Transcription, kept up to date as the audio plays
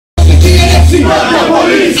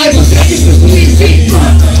I was ready for police.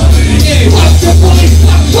 Fuck the police,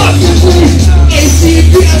 fuck the police.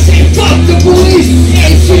 ACPS, fuck the police.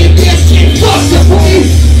 ACPS, fuck the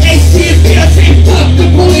police. ACPS, fuck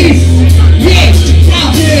the police. Yeah,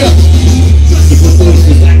 yeah.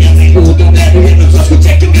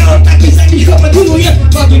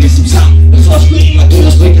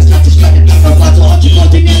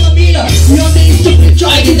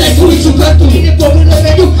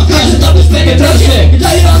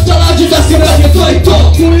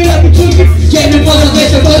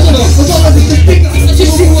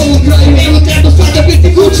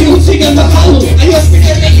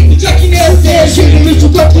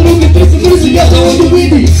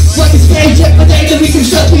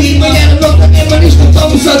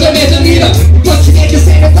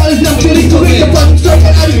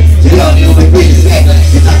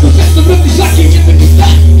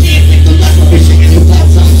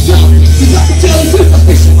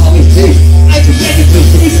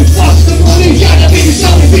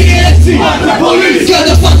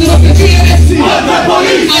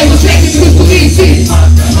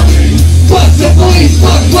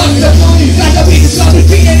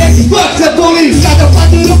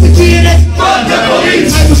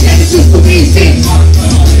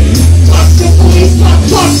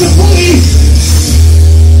 Fuck the police!